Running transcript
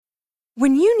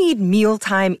When you need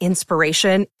mealtime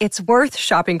inspiration, it's worth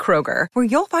shopping Kroger, where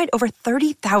you'll find over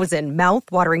 30,000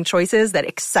 mouth-watering choices that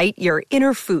excite your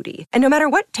inner foodie. And no matter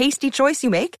what tasty choice you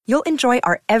make, you'll enjoy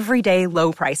our everyday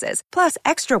low prices, plus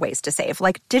extra ways to save,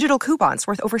 like digital coupons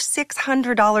worth over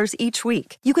 $600 each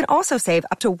week. You can also save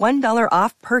up to $1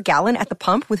 off per gallon at the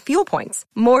pump with fuel points.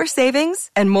 More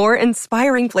savings and more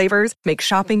inspiring flavors make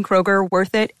shopping Kroger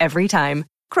worth it every time.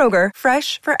 Kroger,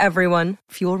 fresh for everyone.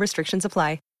 Fuel restrictions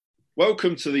apply.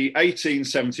 Welcome to the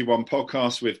 1871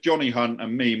 podcast with Johnny Hunt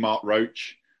and me, Mark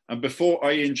Roach. And before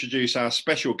I introduce our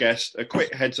special guest, a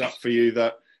quick heads up for you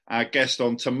that our guest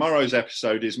on tomorrow's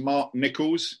episode is Mark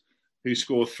Nichols, who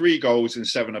scored 3 goals in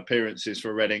 7 appearances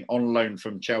for Reading on loan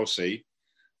from Chelsea.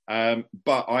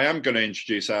 But I am going to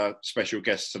introduce our special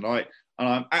guest tonight, and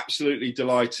I'm absolutely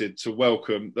delighted to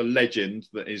welcome the legend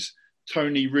that is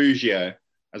Tony Rougier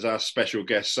as our special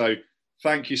guest. So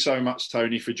thank you so much,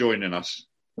 Tony, for joining us.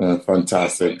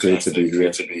 Fantastic. Great to be here.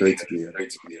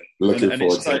 Looking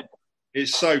forward to it.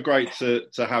 It's so great to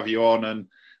have you on.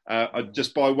 And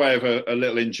just by way of a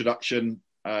little introduction,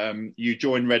 you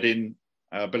joined Reading,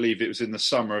 I believe it was in the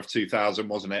summer of 2000,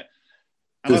 wasn't it?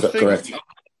 And Is that correct?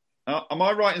 Am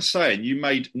I right in saying you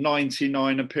made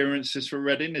 99 appearances for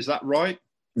Reading? Is that right?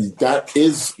 That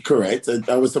is correct.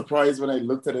 I was surprised when I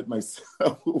looked at it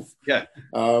myself. Yeah.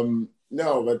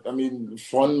 No, but I mean,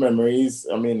 fond memories.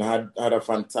 I mean, had a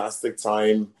fantastic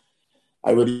time.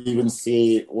 I would even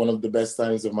say one of the best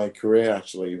times of my career,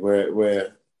 actually,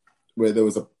 where there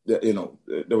was a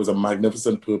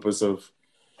magnificent purpose of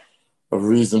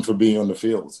reason for being on the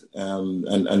field,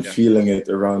 and feeling it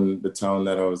around the town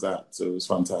that I was at. So it was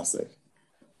fantastic.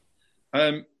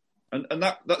 And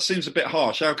that seems a bit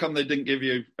harsh. How come they didn't give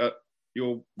you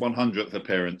your 100th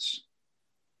appearance?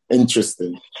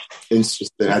 Interesting. I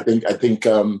think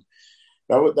that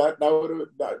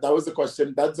was the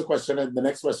question. That's the question. And the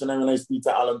next question, I'm going to speak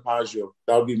to Alan Paggio.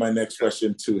 That would be my next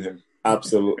question to him.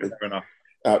 Absolutely. Fair enough.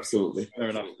 Absolutely.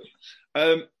 Fair enough.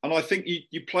 And I think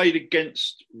you played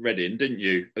against Reading, didn't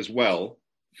you, as well,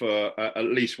 for at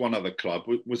least one other club.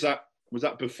 Was that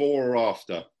before or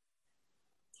after?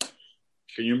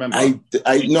 Can you remember? I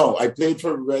played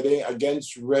for Reading,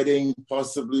 against Reading,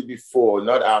 possibly before,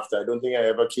 not after. I don't think I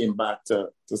ever came back to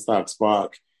Starks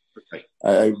Park. Okay.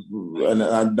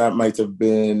 And that might have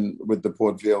been with the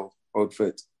Port Vale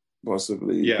outfit,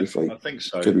 possibly. Yeah, I think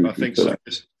so. I think so.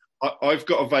 I've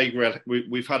got a vague...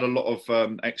 We've had a lot of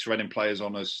ex-Reading players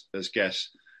on as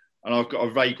guests, and I've got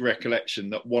a vague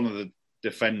recollection that one of the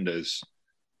defenders,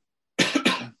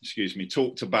 excuse me,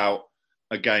 talked about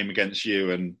a game against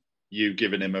you and you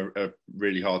giving him a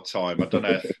really hard time. I don't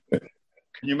know if... Can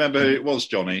you remember who it was,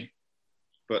 Johnny?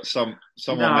 But someone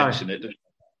mentioned it, didn't you?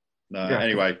 No, yeah.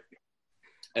 Anyway.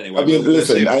 I mean,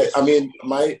 listen,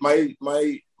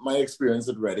 my experience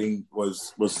at Reading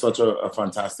was such a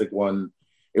fantastic one.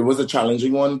 It was a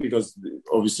challenging one because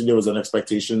obviously there was an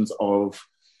expectations of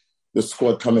the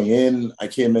squad coming in. I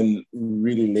came in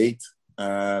really late,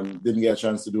 didn't get a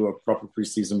chance to do a proper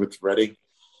preseason with Reading.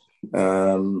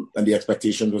 And the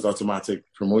expectation was automatic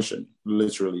promotion,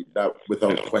 literally, that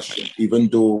without question. Even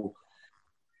though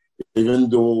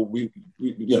we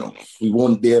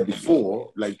weren't there before,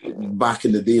 like back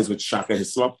in the days with Shaka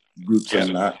Hislop groups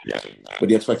and that. Yeah. But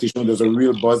the expectation, there's a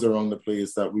real buzz around the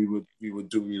place that we would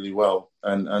do really well,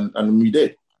 and we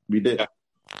did.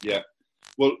 Yeah.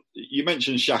 Well, you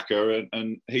mentioned Shaka,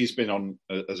 and he's been on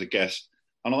as a guest,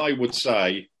 and I would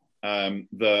say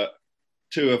that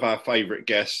 2 of our favourite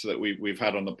guests that we've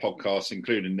had on the podcast,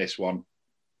 including this one,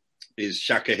 is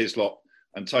Shaka Hislop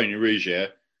and Tony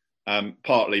Rougier,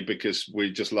 partly because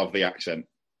we just love the accent.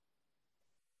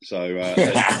 So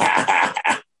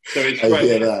it's great. I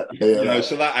hear that.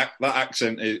 So that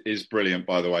accent is brilliant,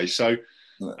 by the way. So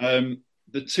the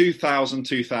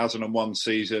 2000-2001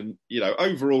 season,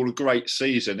 overall a great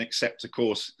season, except, of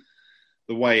course,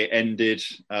 the way it ended.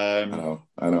 I know.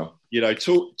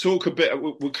 Talk a bit.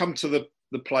 We'll come to the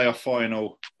playoff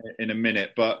final in a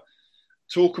minute, but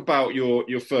talk about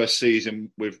your first season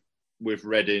with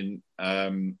Reading.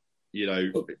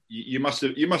 You must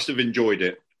have enjoyed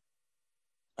it.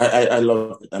 I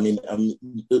loved it. I mean,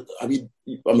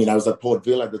 I was at Port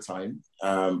Vale at the time.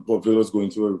 Port Vale was going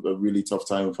through a really tough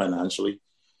time financially,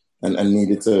 and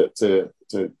needed to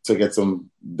get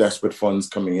some desperate funds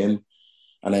coming in.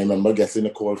 And I remember getting a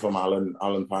call from Alan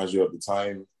Paggio at the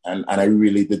time, and I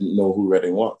really didn't know who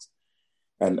Reading was.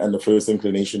 And the first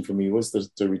inclination for me was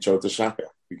to reach out to Shaka,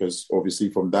 because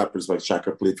obviously from that perspective,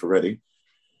 Shaka played for Reading.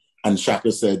 And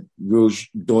Shaka said, Rouge,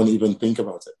 don't even think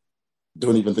about it.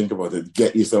 Don't even think about it.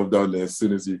 Get yourself down there as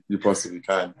soon as you possibly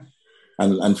can.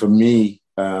 And for me,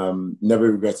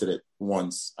 Never regretted it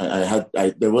once.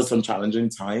 There was some challenging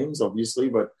times, obviously,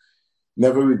 but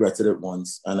never regretted it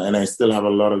once. And I still have a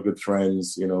lot of good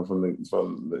friends, you know, from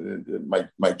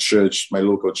my church, my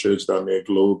local church down there,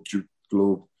 Globe.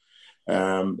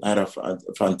 I had a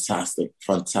fantastic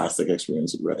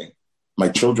experience with Reading. My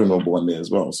children were born there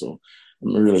as well, so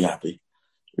I'm really happy.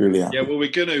 Really happy. Yeah, well,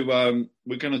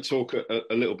 we're gonna talk a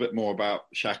little bit more about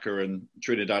Shaka and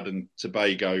Trinidad and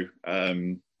Tobago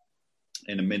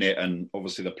in a minute, and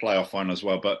obviously the playoff final as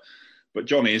well. But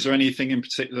Johnny, is there anything in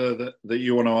particular that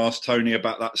you want to ask Tony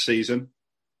about that season?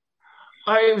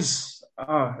 It's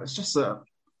just one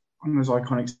of those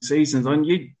iconic seasons. And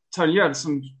Tony, you had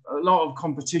a lot of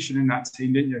competition in that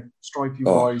team, didn't you? Striking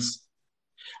wise.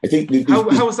 I think.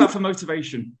 How was that for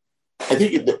motivation? I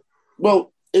think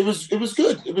it was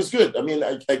good. It was good. I mean,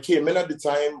 I came in at the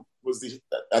time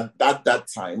at that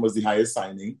time was the highest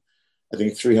signing. I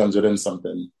think 300 and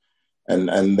something,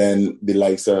 and then the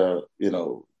likes of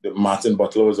Martin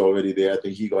Butler was already there. I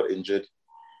think he got injured.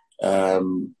 But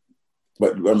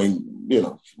I mean,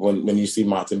 when you see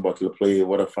Martin Butler play,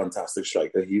 what a fantastic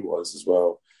striker he was as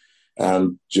well.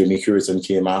 Jimmy Curtin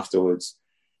came afterwards,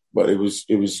 but it was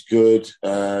good.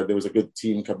 There was a good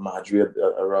team camaraderie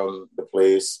around the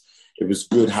place. It was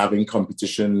good having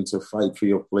competition to fight for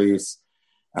your place.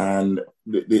 And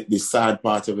the sad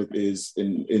part of it is,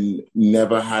 in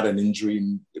never had an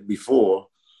injury before.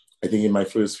 I think in my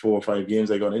first 4 or 5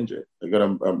 games, I got injured. I got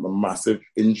a massive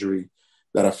injury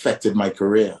that affected my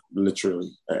career,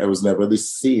 literally. I was never the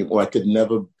same, or I could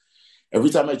never. Every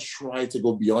time I try to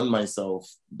go beyond myself,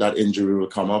 that injury will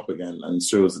come up again and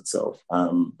shows itself.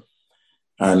 But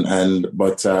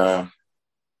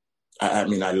I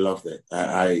mean, I loved it.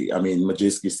 I mean,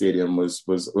 Majeski Stadium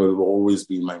will always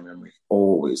be in my memory.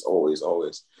 Always, always,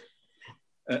 always.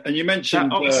 And you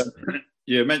mentioned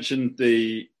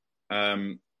the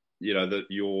that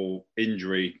your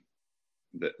injury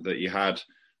that you had,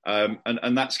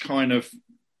 and that's kind of,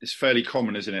 it's fairly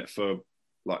common, isn't it, for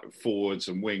like forwards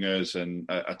and wingers and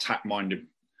attack-minded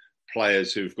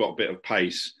players who've got a bit of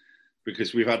pace,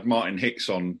 because we've had Martin Hicks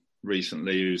on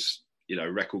recently, who's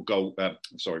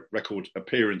record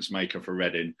appearance maker for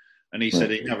Reading, and he said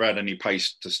he never had any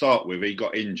pace to start with. He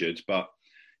got injured, but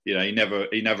he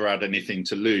never had anything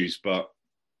to lose. But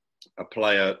a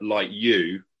player like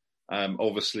you,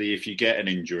 obviously, if you get an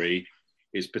injury,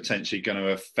 is potentially going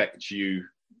to affect you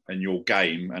and your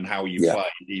game and how you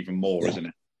play even more, isn't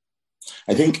it?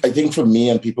 I think for me,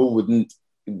 and people wouldn't.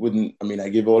 I mean, I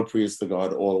give all praise to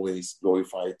God, always glory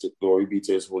be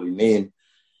to His holy name.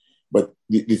 But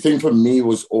the thing for me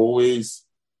was always,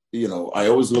 I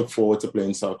always look forward to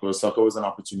playing soccer. Soccer was an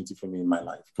opportunity for me in my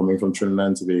life. Coming from Trinidad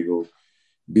and Tobago,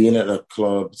 being at a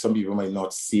club, some people might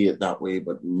not see it that way,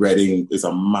 but Reading is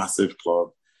a massive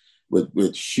club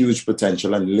with huge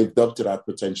potential, and lived up to that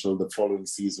potential the following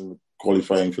season,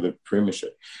 qualifying for the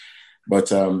Premiership. But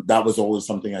that was always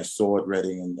something I saw at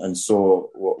Reading and saw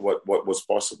what was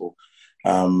possible.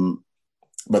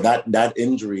 But that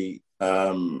injury,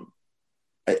 the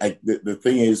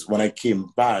thing is, when I came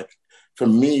back, for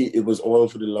me, it was all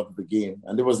for the love of the game,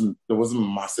 and there wasn't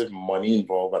massive money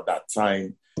involved at that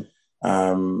time.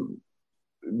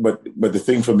 But the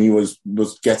thing for me was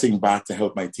getting back to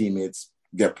help my teammates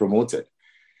get promoted,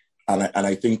 and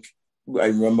I think I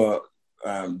remember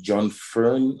John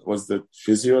Fern was the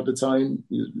physio at the time.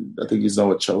 I think he's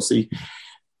now at Chelsea.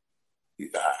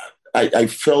 I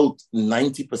felt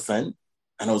 90%,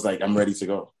 and I was like, I'm ready to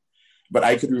go. But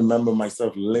I could remember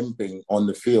myself limping on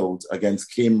the field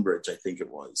against Cambridge, I think it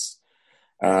was,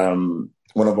 one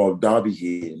of our derby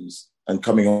games, and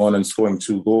coming on and scoring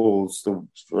 2 goals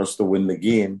for us to win the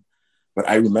game. But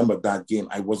I remember that game,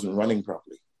 I wasn't running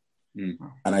properly.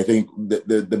 And I think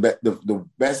the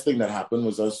best thing that happened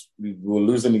was we were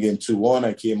losing the game 2-1.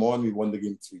 I came on, we won the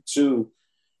game 3-2.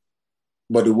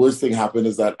 But the worst thing happened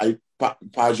is that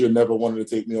Paggio never wanted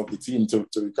to take me off the team to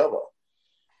recover.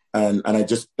 And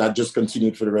that just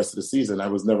continued for the rest of the season. I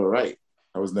was never right.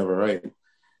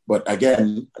 But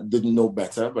again, I didn't know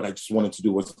better, but I just wanted to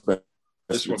do what's best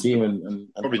for the team. And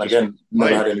again,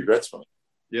 never had any regrets from it.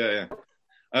 Yeah.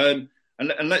 And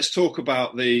let's talk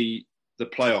about the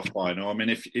playoff final. I mean,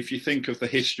 if you think of the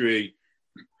history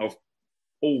of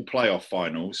all playoff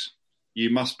finals, you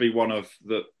must be one of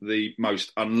the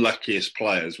most unluckiest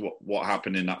players. What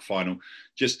happened in that final?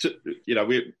 Just to,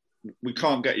 we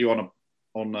can't get you on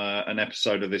an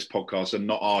episode of this podcast and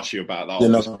not ask you about that.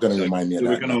 You're not going to remind me of that.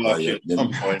 We're going to ask you at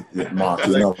some point. Mark,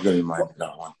 you're not going to remind me of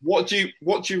that one. What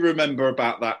do you remember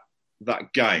about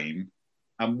that game,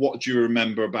 and what do you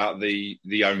remember about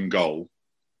the own goal?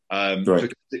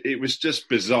 Right. It was just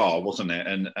bizarre, wasn't it?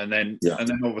 And then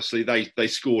obviously they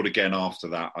scored again after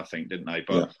that, I think, didn't they?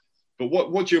 But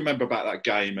what do you remember about that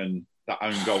game and that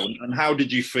own goal, and how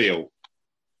did you feel?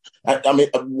 I mean,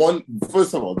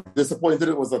 first of all, disappointed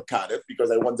it was at Cardiff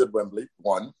because I wanted Wembley.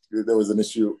 There was an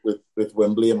issue with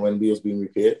Wembley, and Wembley was being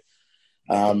repaired.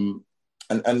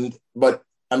 But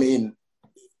I mean,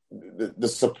 the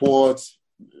support,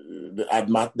 the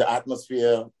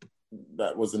atmosphere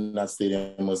that was in that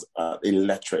stadium was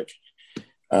electric.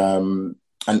 And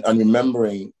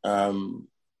remembering,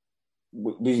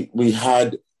 we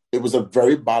had, it was a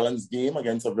very balanced game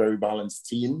against a very balanced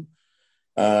team.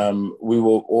 We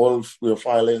were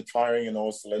firing in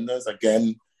all cylinders.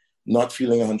 Again, not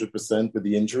feeling 100% with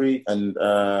the injury, and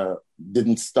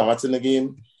didn't start in the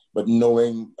game, but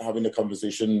having a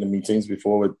conversation in the meetings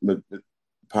before with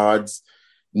Pads,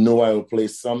 know I will play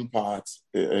some part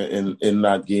in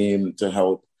that game to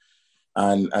help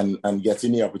and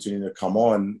getting the opportunity to come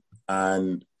on.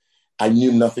 And I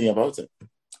knew nothing about it,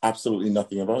 absolutely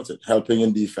nothing about it. Helping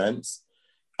in defense.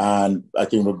 And I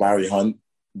think with Barry Hunt,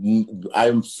 I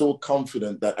am so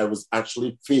confident that I was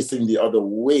actually facing the other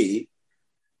way,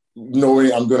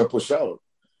 knowing I'm going to push out.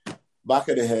 Back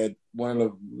of the head,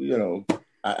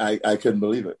 I couldn't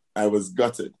believe it. I was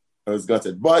gutted,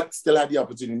 but still had the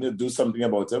opportunity to do something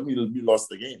about it. We lost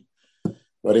the game.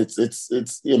 But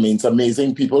it's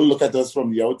amazing. People look at us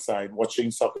from the outside,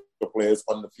 watching soccer players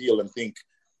on the field, and think,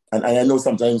 and I know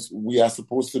sometimes we are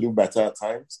supposed to do better at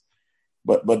times,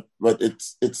 but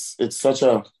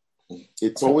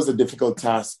it's always a difficult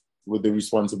task with the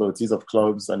responsibilities of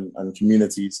clubs and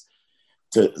communities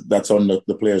that's on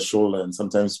the player's shoulder, and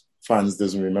sometimes fans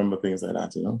doesn't remember things like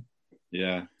that,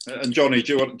 Yeah. And Johnny,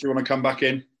 do you want to come back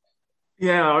in?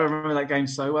 Yeah, I remember that game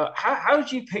so well. How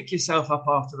did you pick yourself up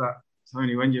after that,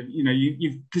 Tony? When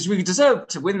you because we deserved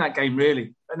to win that game,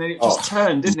 really, and then it just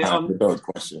turned, didn't it?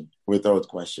 Without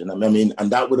question. I mean,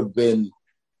 and that would have been.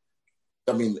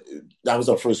 I mean, that was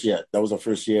our first year.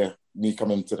 Me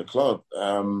coming to the club.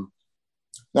 No,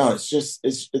 it's just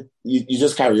you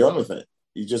just carry on with it.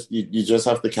 You just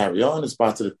have to carry on. It's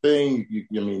part of the thing.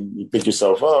 You pick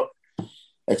yourself up.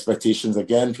 Expectations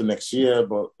again for next year,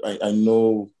 but I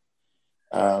know.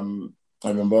 I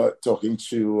remember talking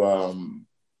to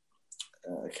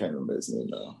I can't remember his name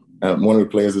now. One of the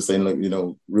players was saying,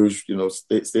 Rougier,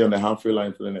 stay on the halfway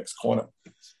line for the next corner.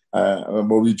 But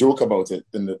we joke about it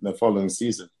in the following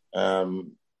season.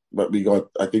 But we got,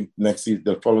 I think,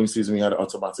 the following season we had an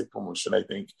automatic promotion, I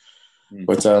think.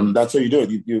 But that's what you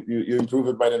do. You improve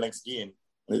it by the next game.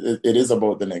 It is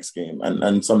about the next game,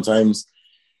 and sometimes,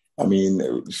 I mean,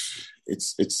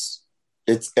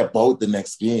 it's about the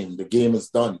next game. The game is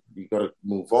done. You got to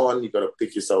move on. You got to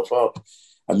pick yourself up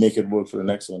and make it work for the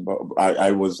next one. But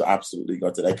I was absolutely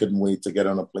gutted. I couldn't wait to get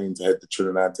on a plane to head to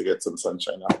Trinidad to get some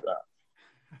sunshine after that.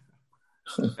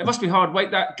 It must be hard.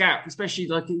 Wait, that gap, especially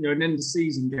like an end of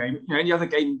season game. Any other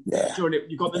game during it,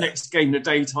 you've got the next game the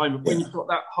daytime. But when you've got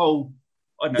that whole,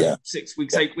 6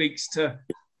 weeks, 8 weeks do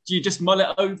you just mull it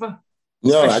over?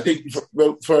 No, I think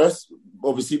for us,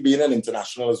 obviously being an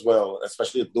international as well,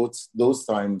 especially at those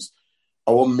times,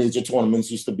 our major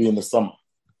tournaments used to be in the summer.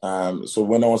 So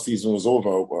when our season was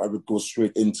over, I would go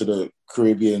straight into the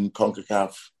Caribbean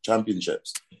CONCACAF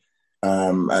Championships.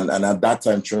 And at that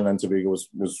time, Trinidad and Tobago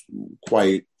was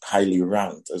quite highly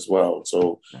ranked as well.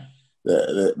 So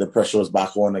the pressure was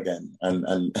back on again,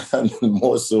 and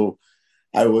more so,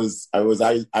 I was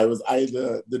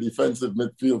either the defensive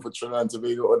midfield for Trinidad and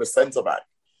Tobago or the centre back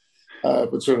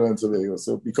for Trinidad and Tobago.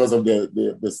 So because of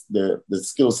the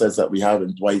skill sets that we have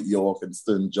in Dwight York and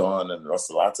Stern John and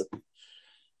Russell Atterby,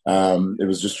 it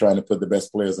was just trying to put the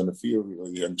best players on the field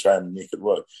really and trying to make it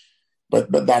work.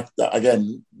 But that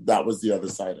again, that was the other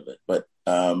side of it. But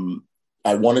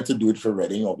I wanted to do it for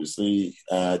Reading. Obviously,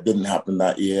 didn't happen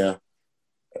that year.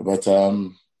 But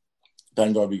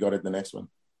thank God we got it the next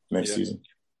season.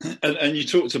 And you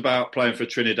talked about playing for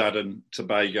Trinidad and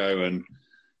Tobago, and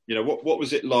what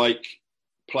was it like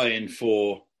playing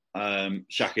for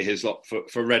Shaka Hislop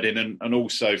for Reading and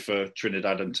also for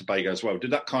Trinidad and Tobago as well?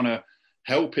 Did that kind of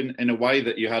help in a way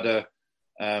that you had a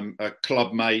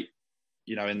club mate,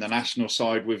 in the national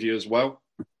side with you as well?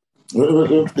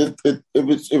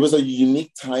 It was a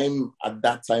unique time at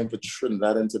that time for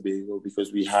Trinidad and Tobago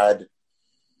because we had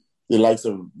the likes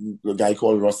of a guy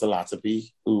called Russell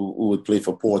Atterby, who would play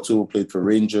for Porto, who played for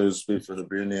Rangers, played for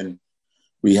Hibernian.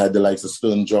 We had the likes of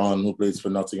Stern John, who plays for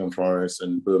Nottingham Forest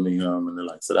and Birmingham and the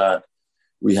likes of that.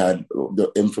 We had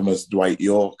the infamous Dwight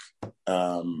York.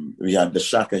 We had the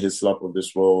Shaka Hislop of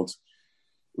this world.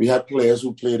 we had players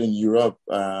who played in Europe,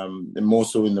 and more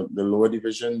so in the lower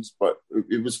divisions, but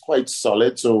it was quite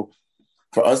solid. So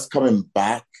for us coming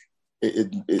back,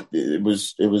 it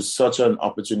was such an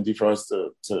opportunity for us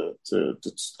to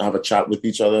have a chat with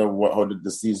each other. How did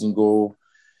the season go?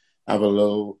 Have a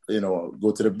little,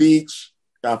 go to the beach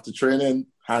after training,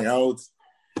 hang out.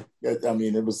 I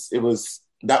mean,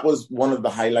 that was one of the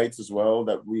highlights as well,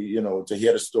 that we, to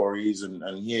hear the stories and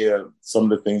hear some of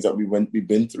the things that we've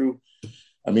been through.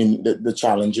 I mean, the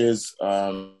challenges,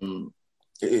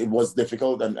 it was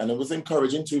difficult and it was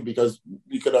encouraging too, because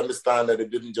we could understand that it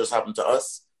didn't just happen to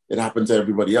us, it happened to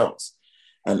everybody else.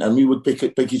 And we would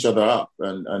pick each other up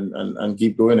and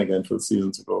keep going again for the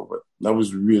season to go. But that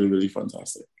was really, really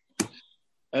fantastic.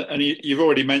 And you've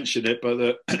already mentioned it,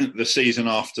 but the season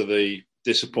after the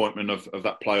disappointment of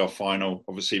that playoff final,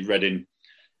 obviously Reading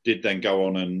did then go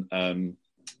on and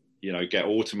get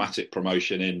automatic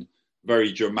promotion in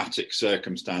very dramatic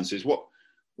circumstances.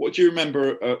 What do you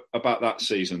remember about that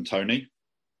season, Tony?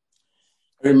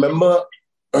 I remember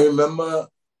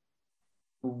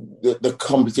the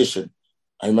competition.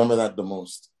 I remember that the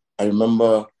most. I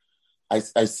remember I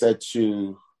said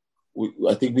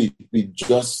I think we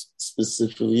just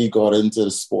specifically got into the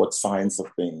sports science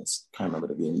of things. Can't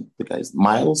remember the guy's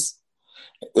Miles.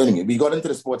 Anyway, we got into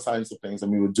the sports science of things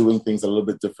and we were doing things a little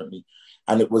bit differently.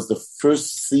 And it was the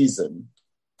first season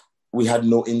we had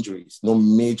no injuries, no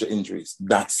major injuries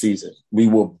that season. We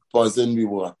were buzzing. We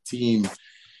were a team.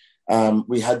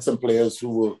 We had some players who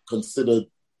were considered,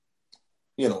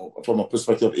 from a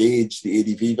perspective of age, the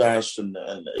AD Vivash and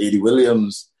AD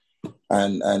Williams.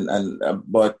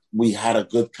 But we had a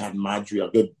good camaraderie, a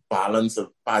good balance of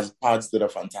Pads did a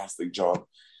fantastic job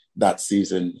that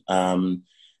season. And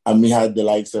we had the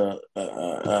likes of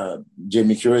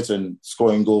Jamie Curitan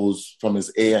scoring goals from his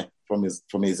ears.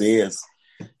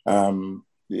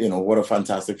 What a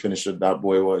fantastic finisher that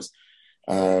boy was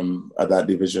at that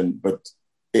division. But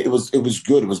it was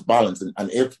good. It was balanced.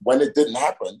 And when it didn't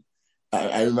happen,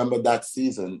 I remember that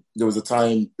season, there was a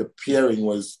time the pairing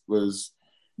was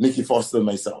Nicky Foster and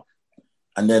myself.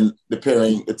 And then the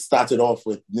pairing, it started off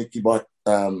with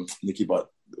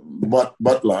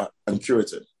Butler and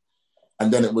Curitan.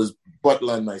 And then it was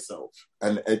Butler and myself.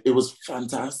 And it was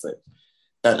fantastic.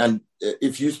 And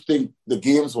if you think the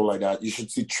games were like that, you should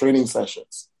see training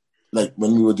sessions. Like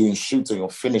when we were doing shooting or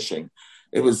finishing,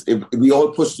 we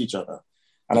all pushed each other.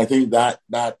 And I think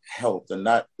that helped. And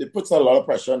that it puts a lot of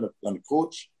pressure on the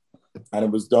coach. And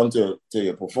it was done to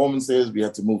your performances. We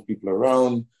had to move people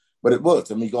around, but it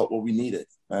worked, and we got what we needed.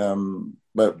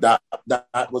 But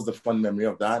that was the fun memory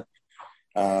of that.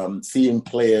 Seeing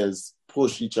players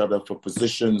push each other for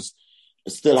positions,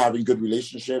 still having good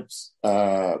relationships.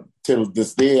 Till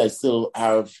this day, I still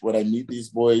have, when I meet these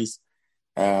boys,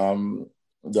 the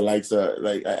likes of,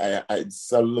 I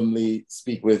seldomly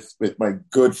speak with my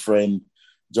good friend,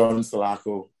 John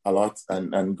Salako a lot,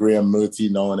 and Graham Murty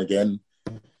now and again.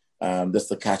 Just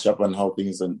to catch up on how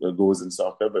things goes in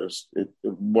soccer, but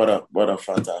what a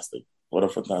fantastic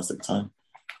time.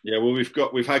 Yeah, well,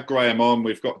 we've had Graham on,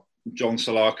 we've got John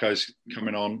Salako's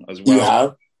coming on as well. You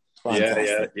have?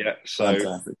 Fantastic. Yeah. So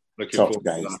fantastic. Looking top forward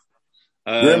guys. to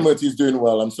that. Graham Murty's doing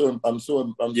well. I'm so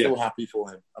happy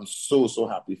for him. I'm so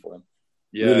happy for him.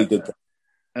 Yeah, really good.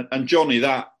 And Johnny,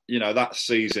 that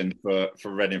season for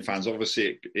Reading fans,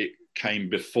 obviously it came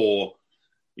before.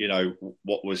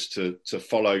 What was to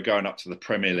follow going up to the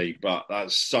Premier League. But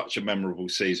that's such a memorable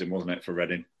season, wasn't it, for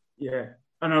Reading? Yeah.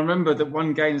 And I remember that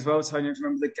one game as well, Tony. I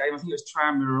remember the game, I think it was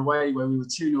Tranmere away, where we were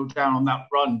 2-0 down on that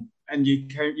run and you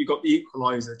got the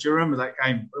equaliser. Do you remember that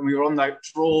game? When we were on that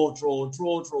draw to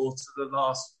the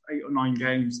last 8 or 9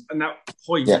 games. And that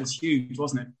point was huge,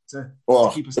 wasn't it?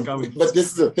 To keep us going. But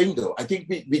this is the thing, though. I think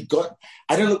we got...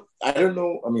 I don't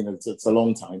know. I mean, it's a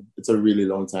long time. It's a really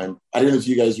long time. I don't know if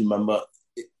you guys remember...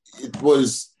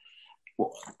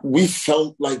 we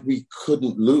felt like we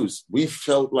couldn't lose. We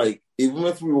felt like even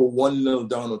if we were 1-0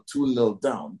 down or 2-0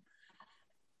 down,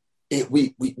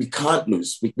 we can't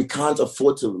lose. We can't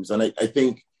afford to lose. And I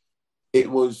think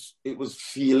it was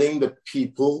feeling the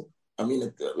people. I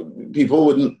mean, people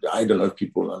wouldn't, I don't know if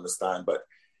people understand, but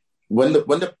when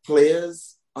the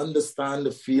players understand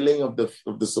the feeling of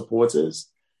the supporters,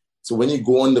 so when you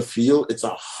go on the field, it's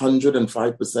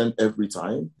 105% every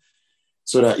time.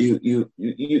 So that you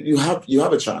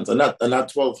have a chance, and that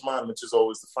 12th man, which is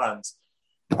always the fans,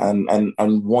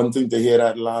 and wanting to hear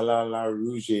that la la la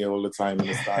Rougier all the time in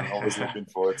the stand. Always looking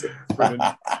forward to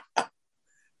it.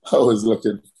 Always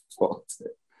looking forward to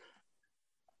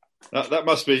it. That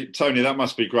must be, Tony. That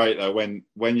must be great though.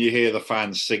 When you hear the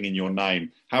fans singing your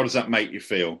name, how does that make you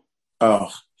feel?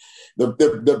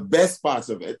 The best part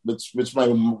of it, which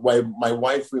my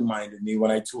wife reminded me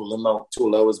when I told her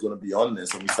I was going to be on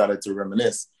this, and we started to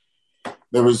reminisce.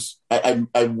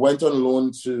 I went on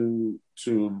loan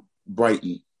to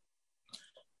Brighton,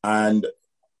 and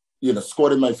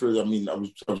scored in my first.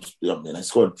 I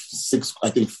scored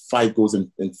 5 goals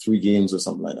in 3 games or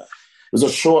something like that. It was a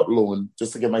short loan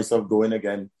just to get myself going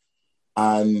again,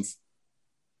 and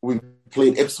we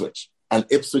played Ipswich. And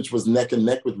Ipswich was neck and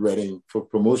neck with Reading for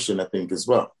promotion, I think, as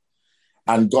well.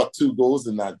 And got 2 goals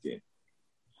in that game.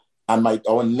 And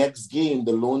our next game,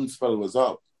 the loan spell was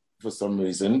up for some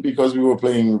reason because we were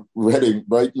playing Reading.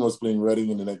 Brighton was playing Reading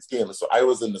in the next game. So I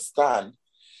was in the stand,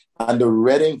 and the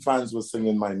Reading fans were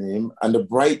singing my name, and the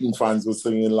Brighton fans were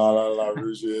singing La La La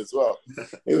Rougier as well.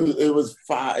 It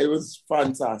was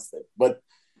fantastic. But,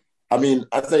 I mean,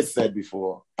 as I said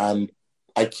before, and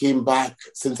I came back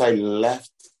since I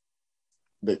left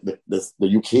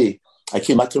the UK. I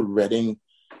came back to Reading.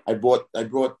 I brought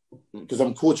because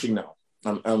I'm coaching now.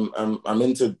 I'm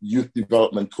into youth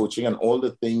development coaching, and all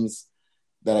the things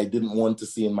that I didn't want to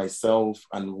see in myself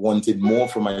and wanted more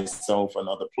for myself and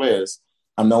other players.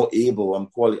 I'm now able. I'm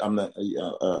a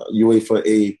UEFA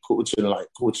A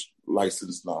coach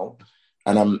license now,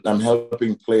 and I'm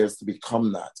helping players to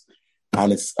become that.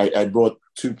 And I brought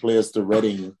 2 players to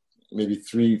Reading maybe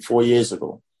 3-4 years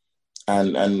ago.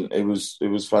 And it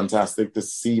was fantastic to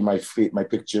see my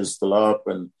pictures still up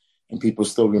and people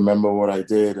still remember what I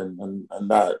did, and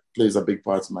that plays a big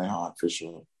part of my heart for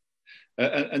sure.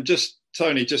 And just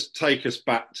Tony, just take us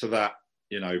back to that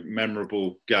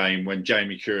memorable game when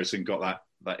Jamie Curison got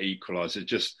that equaliser.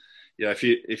 Just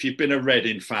if you've been a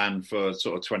Reading fan for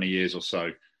sort of 20 years or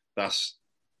so, that's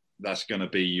going to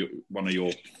be one of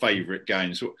your favourite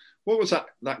games. What was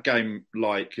that game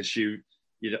like? Because you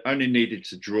only needed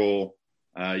to draw.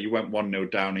 You went 1-0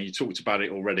 down, and you talked about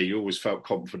it already. You always felt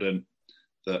confident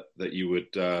that you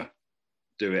would do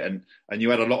it, and you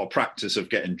had a lot of practice of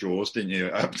getting draws, didn't you,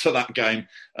 up to that game?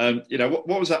 What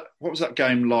was that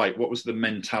game like? What was the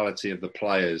mentality of the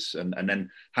players, and then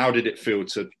how did it feel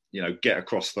to get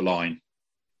across the line?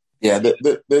 Yeah,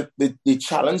 the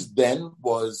challenge then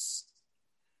was,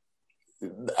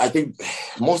 I think,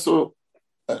 most of.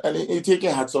 And you take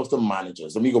your hats off to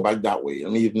managers. Let me go back that way.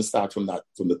 Let me even start from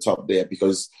the top there,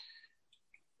 because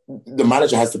the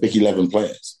manager has to pick 11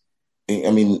 players.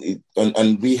 I mean,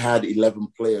 and we had 11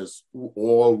 players who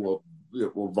all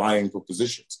were vying for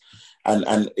positions.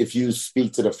 And if you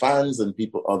speak to the fans and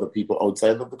other people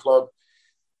outside of the club,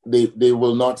 they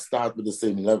will not start with the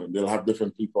same 11. They'll have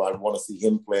different people. I want to see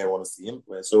him play. I want to see him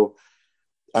play. So,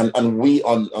 and we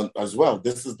on as well.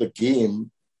 This is the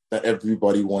game that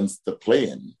everybody wants to play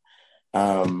in.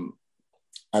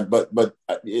 But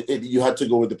you had to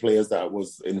go with the players that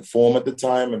was in form at the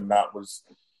time, and that was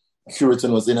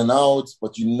Curtin was in and out,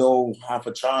 but half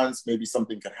a chance, maybe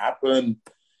something could happen.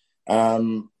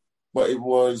 But it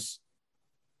was,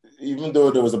 even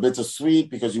though there was a bit of sweet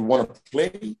because you want to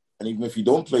play, and even if you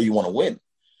don't play, you want to win.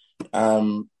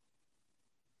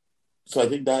 So I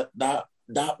think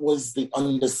that was the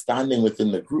understanding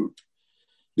within the group.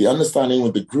 The understanding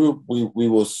with the group, we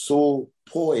were so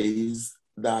poised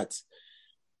that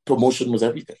promotion was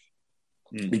everything.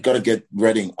 We got to get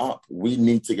Reading up. We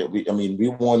need to we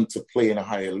want to play in a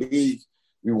higher league.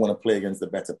 We want to play against the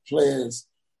better players.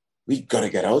 We got to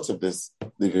get out of this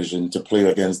division to play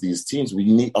against these teams. We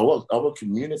need our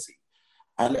community.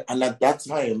 And at that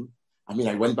time,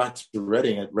 I went back to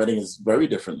Reading. Reading is very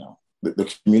different now.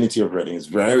 The community of Reading is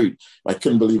very, I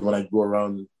couldn't believe when I go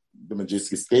around the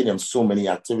Majestic Stadium, so many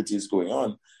activities going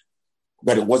on,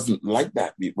 but it wasn't like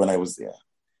that when I was there.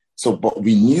 So, but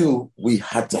we knew we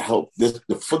had to help. The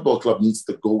football club needs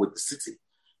to go with the city,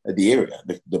 the area,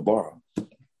 the borough,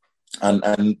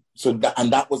 and so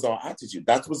that was our attitude.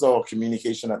 That was our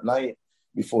communication at night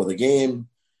before the game.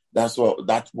 That's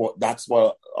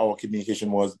what our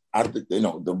communication was at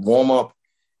the warm up.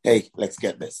 Hey, let's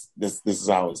get this. This is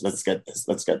ours. Let's get this.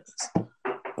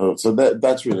 So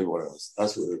that's really what it was.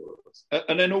 That's really what it was.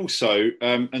 And then also,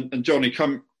 and Johnny,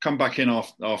 come back in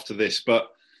after this, but.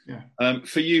 Yeah.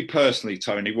 For you personally,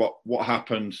 Tony, what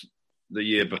happened the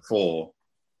year before?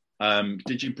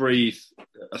 Did you breathe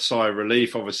a sigh of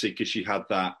relief, obviously, because you had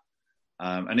that?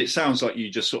 And it sounds like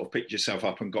you just sort of picked yourself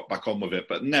up and got back on with it.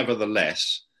 But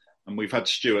nevertheless, and we've had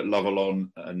Stuart Lovell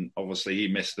on, and obviously he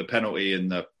missed the penalty in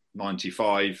the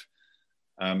 95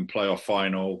 playoff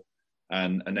final.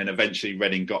 And then eventually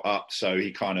Reading got up. So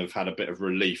he kind of had a bit of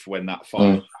relief when that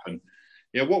final happened.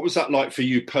 Yeah, what was that like for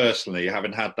you personally,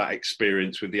 having had that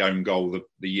experience with the own goal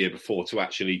the year before, to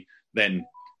actually then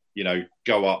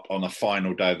go up on a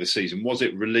final day of the season? Was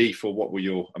it relief, or what were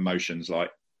your emotions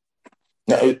like?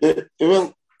 No,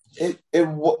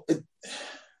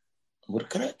 what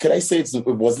can I say? It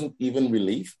wasn't even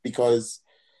relief, because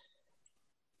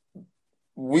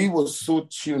we were so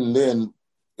tuned in.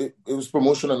 It was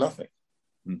promotion or nothing.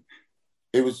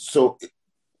 It was so.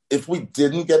 If we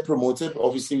didn't get promoted,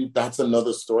 obviously that's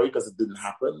another story, because it didn't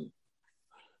happen.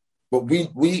 But we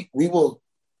were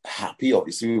happy.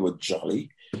 Obviously, we were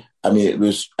jolly. I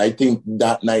mean, I think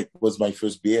that night was my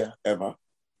first beer ever.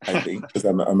 I think, because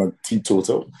I'm a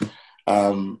teetotal.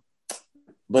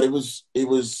 But it was.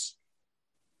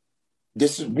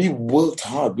 We worked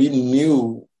hard. We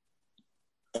knew,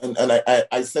 and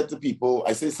I said to people,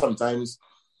 I say sometimes,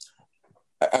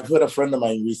 I've heard a friend of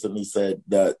mine recently said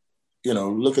that,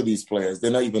 look at these players,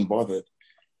 they're not even bothered.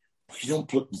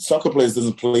 Soccer players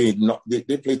doesn't play,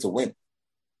 they play to win.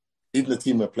 Even the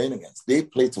team we're playing against, they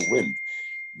play to win.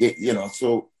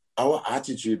 So our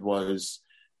attitude was,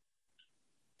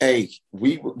 hey,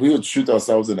 we would shoot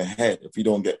ourselves in the head if we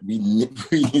don't we need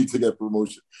to get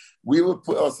promotion. We would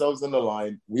put ourselves on the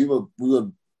line. We'll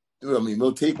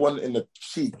take one in the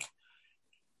cheek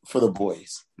for the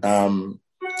boys. And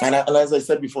as I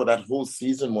said before, that whole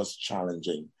season was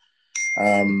challenging.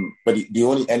 But the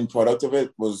only end product of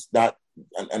it was that,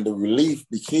 and the relief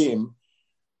became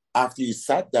after you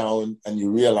sat down and you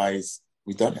realize,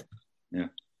 we've done it. Yeah.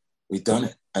 We've done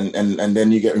it. And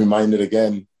then you get reminded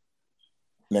again,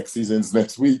 next season's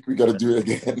next week, we got to do it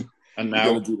again. And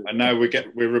now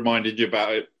we're reminded you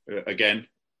about it again.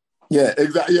 Yeah,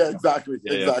 exactly. Yeah, exactly.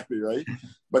 Yeah, exactly. Right.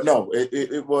 But no,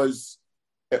 it was.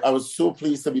 I was so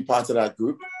pleased to be part of that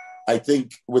group. I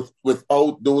think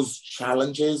without those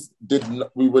challenges,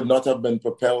 we would not have been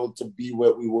propelled to be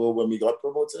where we were when we got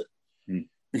promoted.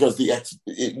 Because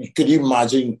could you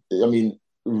imagine? I mean,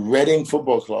 Reading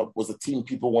Football Club was a team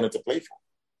people wanted to play for.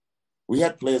 We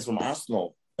had players from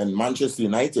Arsenal and Manchester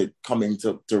United coming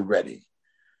to Reading.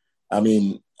 I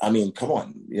mean, come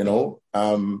on,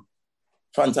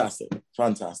 fantastic.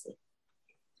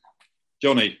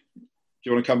 Johnny, do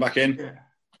you want to come back in?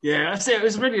 Yeah, that's it. It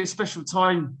was really a special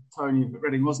time, Tony, at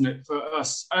Reading, wasn't it, for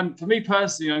us? And for me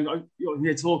personally, you're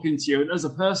here talking to you, and as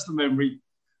a personal memory,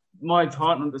 my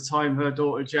partner at the time, her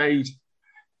daughter Jade,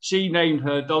 she named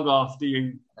her dog after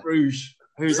you, Rougier,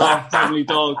 who's our family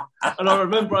dog. And I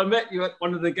remember I met you at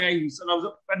one of the games, and I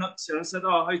went up to you and I said,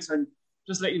 "Oh, hi, Tony,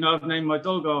 just let you know I've named my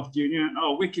dog after you." And you went,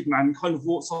 "Oh, wicked man," kind of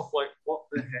walks off like, "What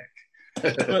the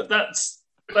heck?" But that's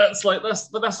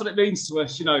what it means to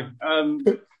us,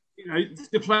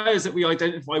 the players that we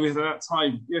identify with at that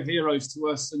time, you're heroes to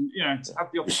us, and to have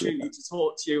the opportunity to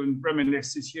talk to you and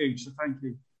reminisce is huge. So thank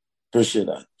you. Appreciate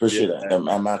that.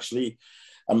 I'm actually,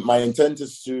 my intent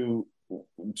is to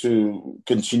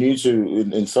continue to,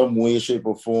 in some way, shape,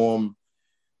 or form,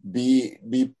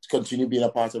 continue being a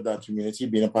part of that community,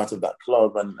 being a part of that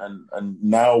club, and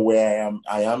now where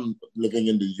I am living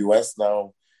in the US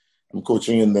now. I'm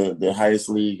coaching in the highest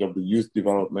league of the youth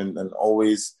development, and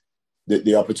always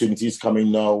the opportunities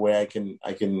coming now where I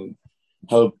can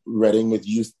help Reading with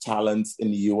youth talents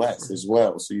in the US as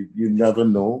well. So you never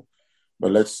know,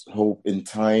 but let's hope in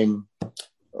time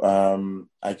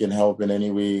I can help in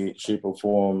any way, shape, or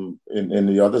form in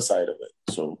the other side of it.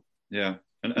 So yeah,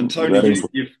 and Tony,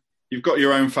 you've got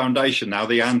your own foundation now,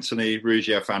 the Anthony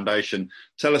Rougier Foundation.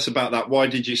 Tell us about that. Why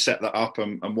did you set that up,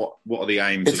 and what are the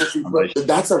aims of the foundation?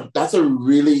 That's a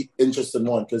really interesting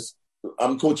one, because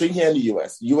I'm coaching here in the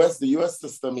US. The US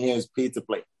system here is pay to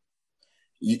play.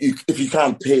 If you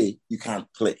can't pay, you can't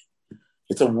play.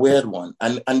 It's a weird one,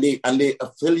 and they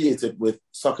affiliated with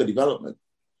soccer development.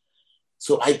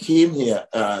 So I came here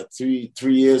 3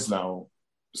 years now,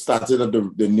 started at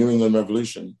the New England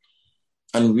Revolution,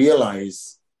 and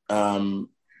realized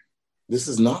this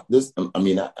is not this. I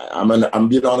mean, I'm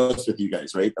being honest with you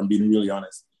guys, right? I'm being really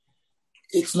honest.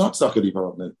 It's not soccer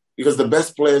development, because the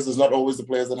best players is not always the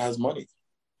players that has money.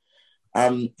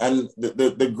 And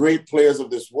the great players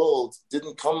of this world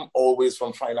didn't come always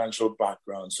from financial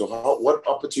backgrounds. So what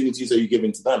opportunities are you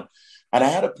giving to them? And I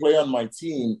had a player on my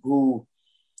team who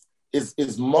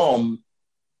his mom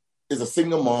is a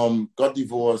single mom, got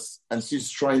divorced, and she's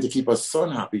trying to keep her son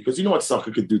happy, because you know what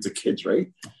soccer could do to kids,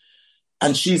 right?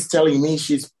 And she's telling me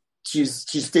she's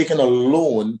taken a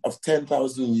loan of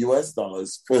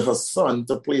 $10,000 for her son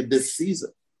to play this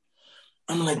season.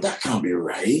 I'm like, that can't be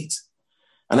right.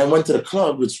 And I went to the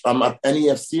club, which I'm at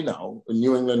NEFC now, the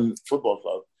New England Football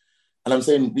Club, and I'm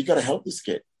saying, we got to help this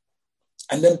kid.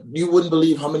 And then you wouldn't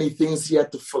believe how many things he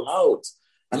had to fill out,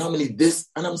 and how many this,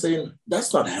 and I'm saying,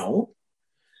 that's not help.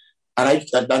 And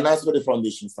that's where the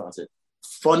foundation started.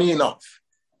 Funny enough,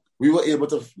 we were able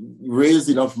to raise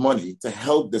enough money to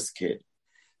help this kid.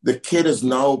 The kid is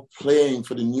now playing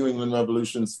for the New England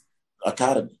Revolution's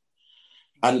Academy.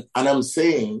 And I'm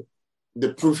saying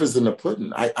the proof is in the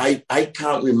pudding. I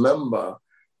can't remember.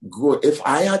 If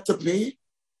I had to pay,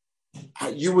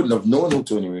 you wouldn't have known who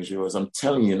Tony Rougier was. I'm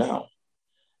telling you now.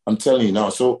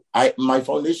 So my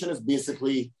foundation is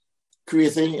basically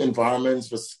creating environments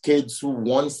for kids who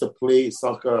wants to play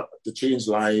soccer to change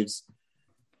lives.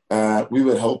 We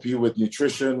would help you with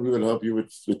nutrition. We would help you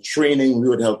with training. We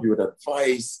would help you with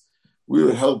advice. We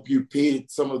would help you pay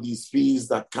some of these fees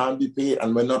that can't be paid.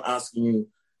 And we're not asking you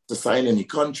to sign any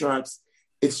contracts.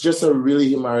 It's just a really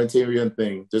humanitarian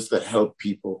thing, just to help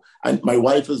people. And my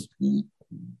wife is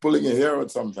pulling her hair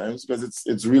out sometimes because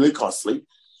it's really costly.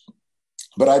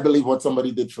 But I believe what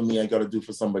somebody did for me, I got to do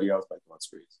for somebody else by God's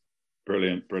grace.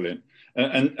 Brilliant.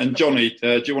 And Johnny,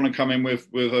 do you want to come in with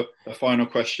a final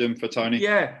question for Tony?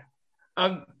 Yeah.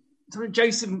 So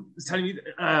Jason was telling me,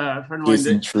 a friend of mine,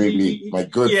 Jason Trigby, my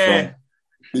good friend.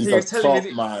 He's a top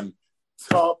man.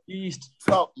 Top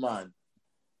man.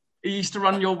 He used to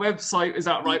run your website, is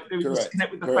that right? It was to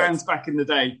connect with the fans back in the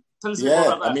day. Tell us a bit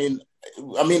more about that.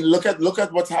 I mean, look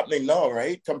at what's happening now,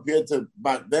 right? Compared to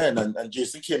back then. And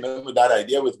Jason came in with that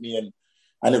idea with me,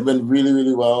 and it went really,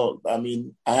 really well. I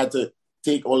mean, I had to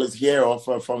take all his hair off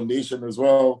our foundation as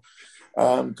well.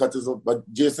 Cut his off.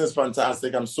 But Jason's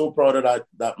fantastic. I'm so proud of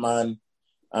that man,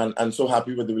 and so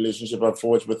happy with the relationship I've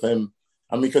forged with him.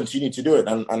 And we continue to do it.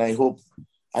 And I hope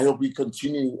we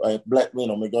continue.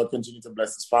 May God continue to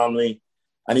bless his family.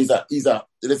 And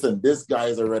listen, this guy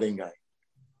is a Reading guy.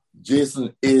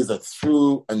 Jason is a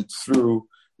through and through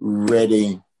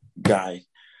Reading guy.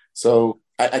 So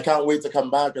I can't wait to come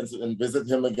back and visit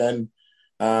him again,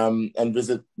 and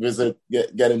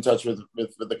get in touch with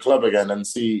the club again and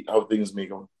see how things may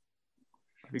go.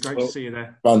 It'd be great to see you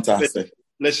there. Fantastic.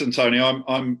 Listen, Tony,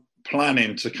 I'm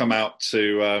planning to come out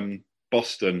to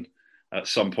Boston at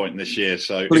some point this year.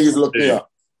 So please look me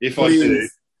up. If I do,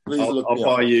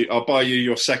 I'll buy you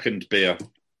your second beer.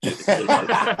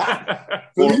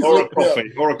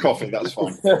 or a coffee, that's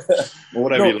fine. Or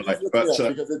whatever you like. But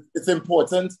because it's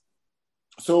important.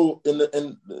 So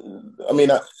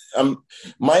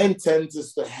my intent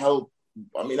is to help.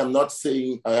 I mean, I'm not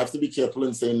saying, I have to be careful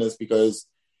in saying this because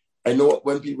I know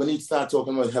when you start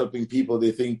talking about helping people,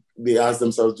 they ask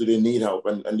themselves, do they need help?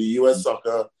 And the US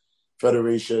Soccer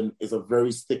Federation is a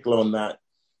very stickler on that.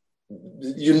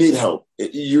 You need help.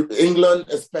 England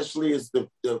especially is the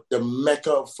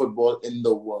mecca of football in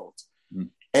the world.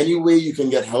 Any way you can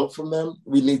get help from them,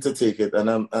 we need to take it. And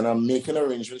I'm making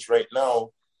arrangements right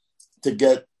now to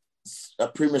get a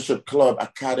Premiership club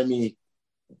academy,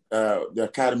 the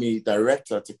academy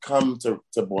director, to come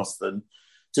to Boston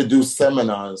to do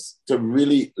seminars to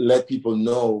really let people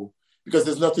know, because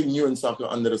there's nothing new in soccer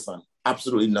under the sun.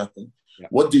 Absolutely nothing. Yeah.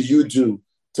 What do you do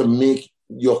to make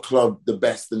your club the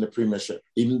best in the Premiership,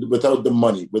 even without the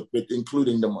money, with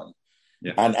including the money?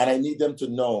 Yeah. And I need them to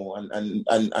know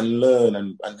and learn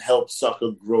and help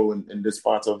soccer grow in this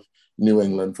part of New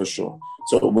England for sure.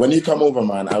 So when you come over,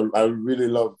 man, I really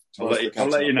love. I'll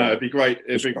let you know. It'd be great.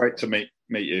 It'd be great to meet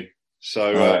you.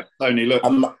 So Tony, look,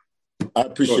 I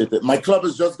appreciate it. My club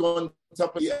has just gone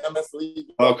top of the MS League.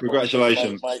 Oh,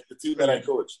 congratulations! The team that I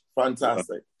coach,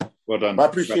 fantastic. Well done. I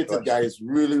appreciate it, guys.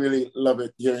 Really, really love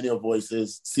it. Hearing your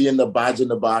voices, seeing the badge in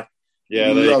the back.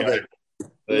 Yeah, there love you go. it.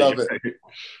 Love it.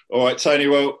 All right, Tony.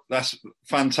 Well, that's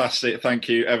fantastic. Thank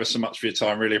you ever so much for your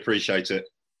time. Really appreciate it.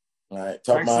 All right,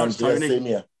 top man. Same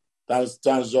here. Thanks,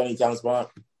 Johnny. Thanks,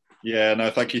 Mark. Yeah,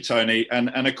 no, thank you, Tony. And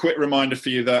a quick reminder for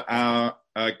you that our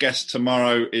guest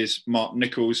tomorrow is Mark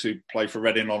Nichols, who played for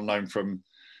Reading on loan from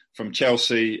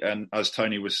Chelsea. And as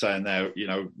Tony was saying there, you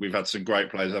know, we've had some great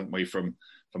players, haven't we, from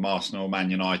Arsenal, Man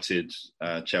United,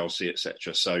 Chelsea,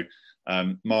 etc. So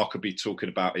Mark will be talking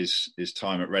about his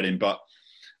time at Reading. But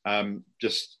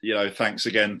just, you know, thanks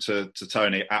again to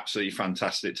Tony. Absolutely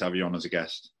fantastic to have you on as a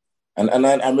guest. And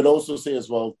I would also say as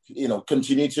well, you know,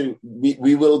 continue to,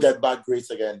 we will get back great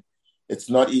again. It's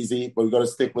not easy, but we've got to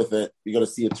stick with it. We got to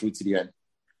see it through to the end.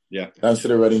 Yeah. Thanks to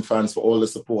the Reading fans for all the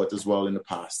support as well in the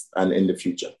past and in the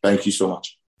future. Thank you so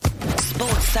much.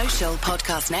 Sports Social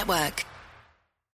Podcast Network.